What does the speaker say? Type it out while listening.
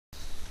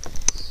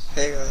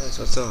Hey guys,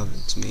 what's up?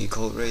 It's me,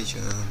 koldrage.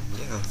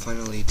 Yeah,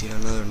 finally did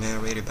another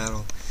narrated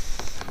battle.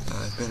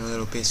 I've been a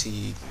little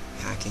busy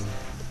hacking.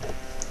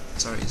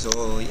 Sorry,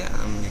 so yeah,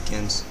 I'm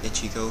against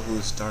Ichigo,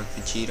 who's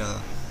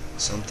Darkvegeta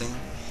something.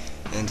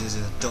 And this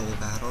is a double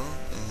battle,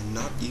 and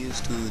not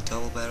used to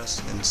double battles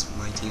since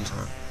my teams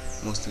are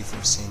mostly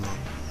for single.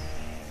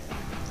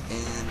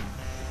 And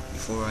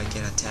before I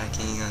get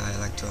attacking, I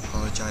like to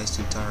apologize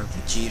to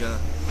Darkvegeta,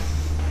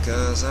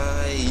 because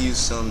I used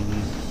some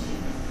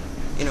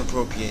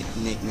inappropriate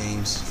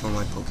nicknames for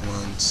my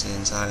Pokemon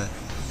since I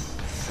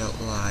felt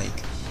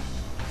like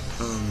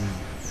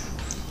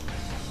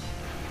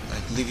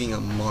leaving a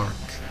mark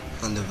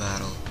on the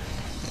battle.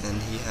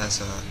 And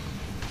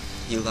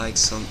he likes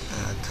some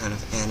kind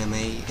of anime,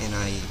 and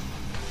I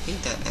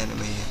hate that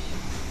anime,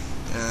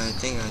 and I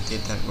think I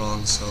did that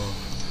wrong, so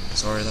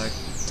sorry, like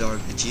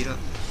Darkvegeta.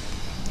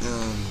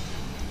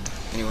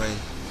 Anyway,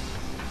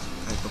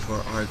 I go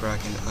for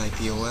Koldrage and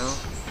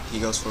IPOL. He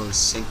goes for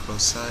Synchro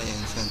Sai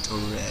and Phantom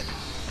Red.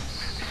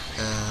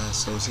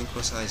 So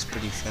Synchro Sai is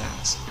pretty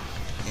fast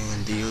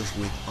and deals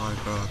with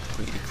Koldrage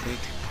pretty quick.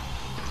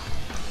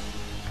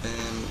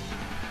 And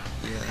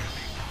yeah,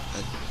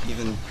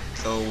 even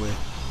though with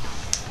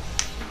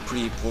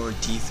pretty poor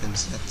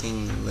defense, that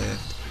thing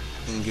lived.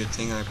 And good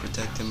thing I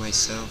protected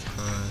myself,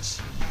 cause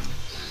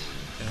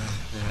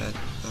that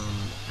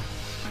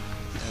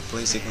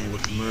Blaziken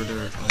would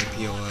murder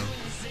IPOL.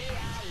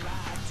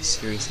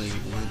 Seriously,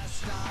 it would.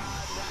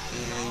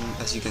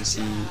 And as you can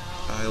see,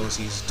 I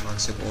also use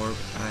Toxic Orb.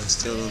 I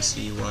still don't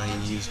see why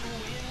he used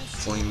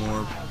Flame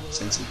Orb,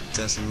 since it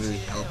doesn't really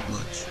help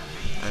much.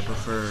 I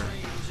prefer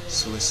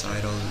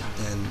Suicidal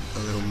and a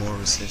little more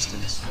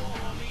resistance.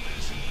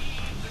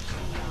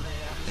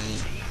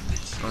 And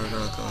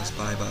Koldrage goes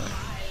bye-bye.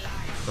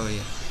 Oh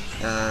yeah,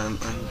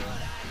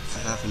 I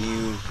have a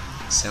new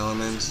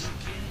Salamence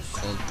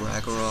called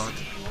Bragarok,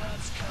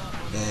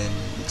 and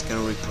it's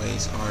gonna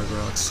replace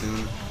Koldrage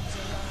soon.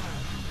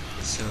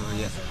 So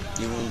yeah,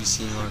 you won't be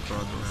seeing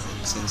Koldrage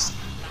around, since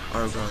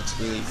Koldrage's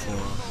really for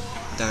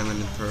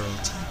Diamond and Pearl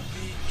team.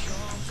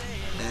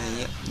 And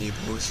yeah, they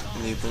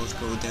both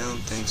go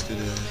down thanks to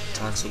the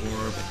Toxic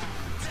Orb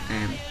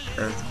and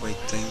Earthquake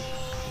thing.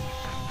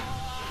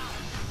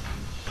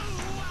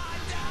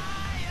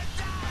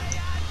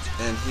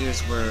 And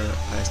here's where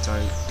I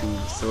started to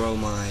throw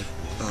my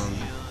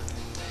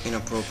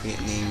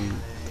inappropriate name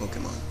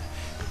Pokemon.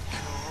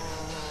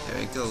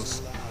 There it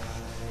goes.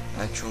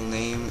 Actual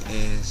name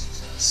is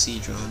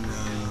Seadron.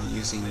 I'm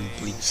using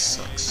Bleach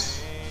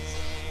Sucks.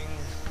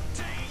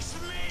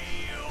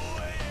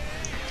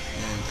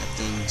 And that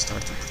thing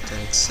starts to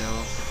protect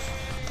itself.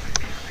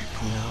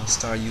 Now I'll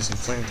start using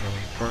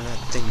Flamethrower. Burn that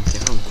thing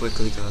down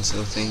quickly, because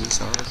those things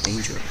are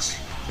dangerous.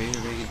 Very,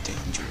 very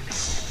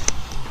dangerous.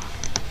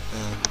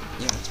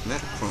 Yeah, it's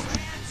Metachrome.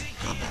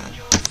 Not bad.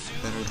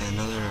 Better than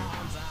other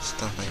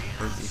stuff I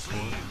heard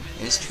before.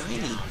 And it's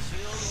shiny.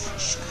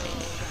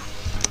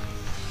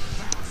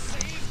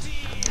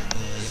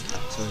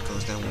 So it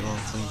goes down with all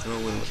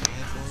Flamethrower with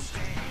Life Orb.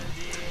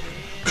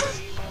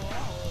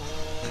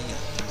 And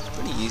yeah, it's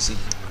pretty easy.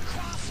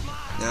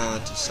 Now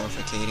it's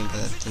suffocating, but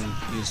that thing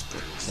used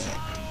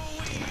Protect.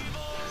 Damn it.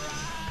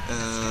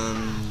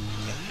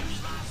 Yeah.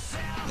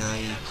 Now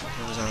he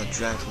goes out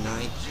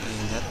Dragonite,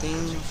 and that thing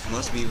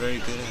must be very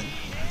good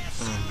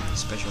at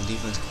special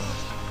defense,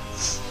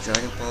 class.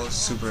 Dragon Ball is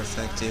super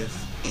effective,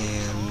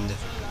 and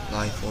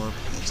Life Orb,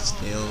 it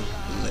still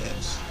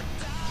lives.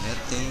 That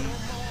thing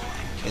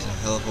is a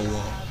hell of a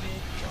wall.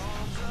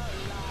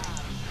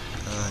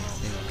 I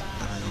don't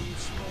know,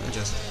 I'm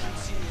just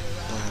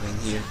blabbing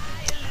here.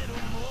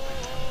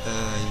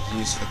 I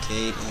use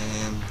Facade,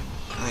 and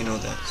I know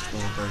that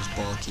Swampert is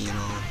bulky and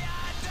all,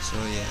 so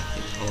yeah,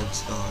 it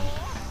holds on.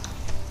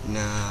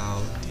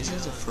 Now, this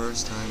is the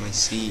first time I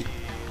see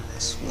a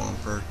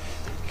Swampert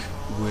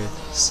with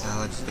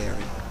Salad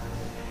Berry.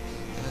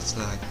 That's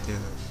like the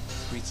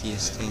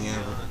freakiest thing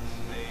ever.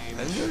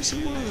 I've never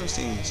seen one of those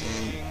things,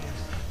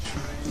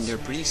 and they're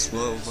pretty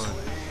slow, but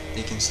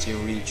they can still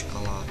reach a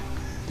lot.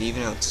 They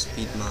even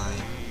outspeed my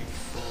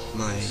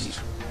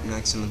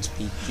maximum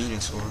speed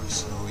Venusaur,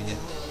 so yeah.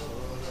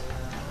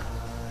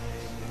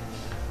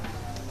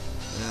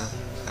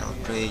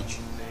 Outrage.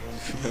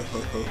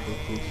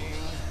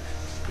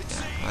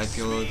 Yeah,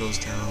 IPOL goes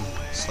down,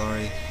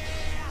 sorry.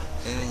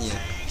 And yeah,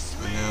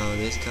 and now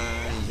this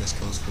guy, he just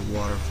goes for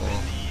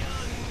Waterfall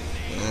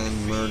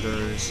and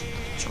murders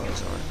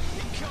Charizard.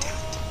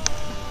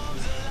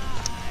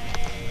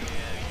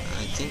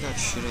 I think I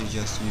should have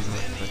just used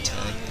like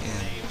Protect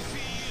and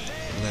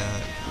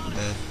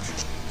let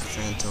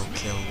Phantom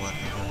kill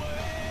whatever.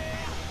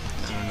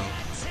 I don't know.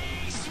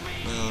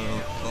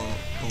 Well, oh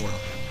well.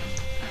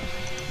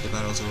 The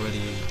battle's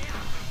already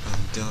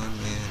done,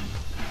 and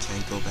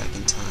can't go back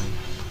in time.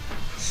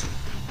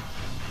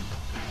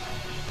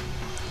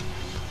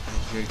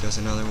 And here goes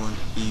another one.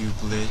 EU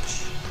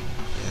Glitch.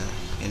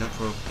 Yeah,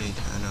 inappropriate,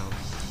 I know.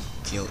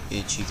 Kill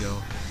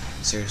Ichigo.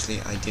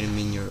 Seriously, I didn't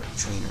mean your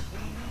trainer.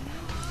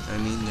 I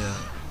mean the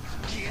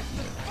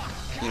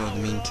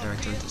main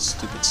character of the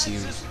stupid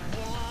series.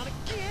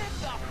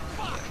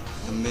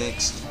 a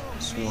mixed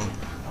swamp.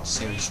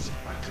 Seriously.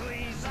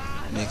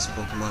 Mixed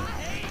Pokemon,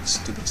 like,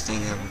 stupidest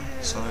thing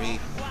ever. Sorry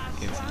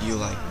if you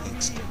like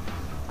mixed.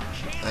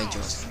 I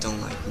just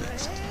don't like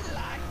mixed.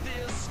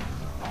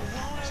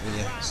 So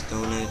yeah,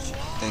 Stone Edge,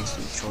 thanks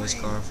to Choice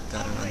Scarf,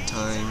 got it on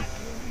time.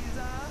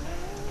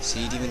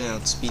 See, it even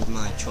outspeed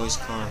my Choice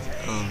Scarf,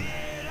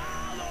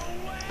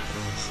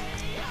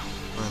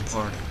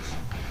 Rampardos.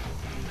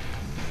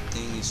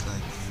 Thing is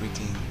like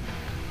freaking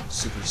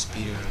super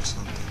speeder or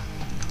something.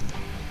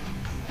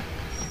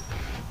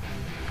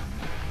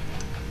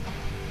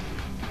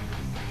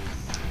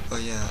 Oh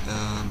yeah,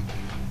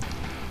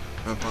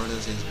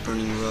 Rampardos is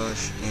Burning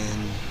Rush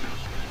and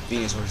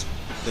Venusaur's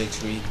Big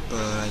 3, but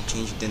I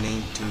changed the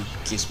name to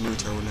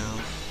Gizmuto now.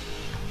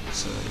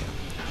 So yeah,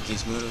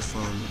 Gizmuto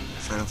from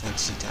Final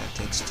Fantasy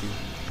Tactics 2.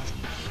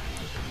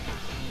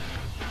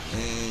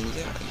 And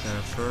yeah, I got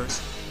it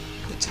first.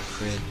 It's a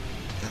crit.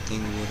 That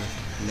thing would have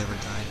never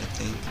died, I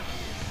think.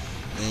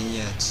 And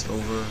yeah, it's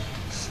over.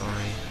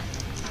 Sorry.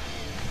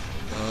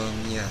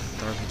 Yeah,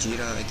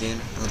 Darkvegeta again.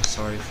 I'm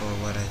sorry for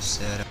what I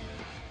said.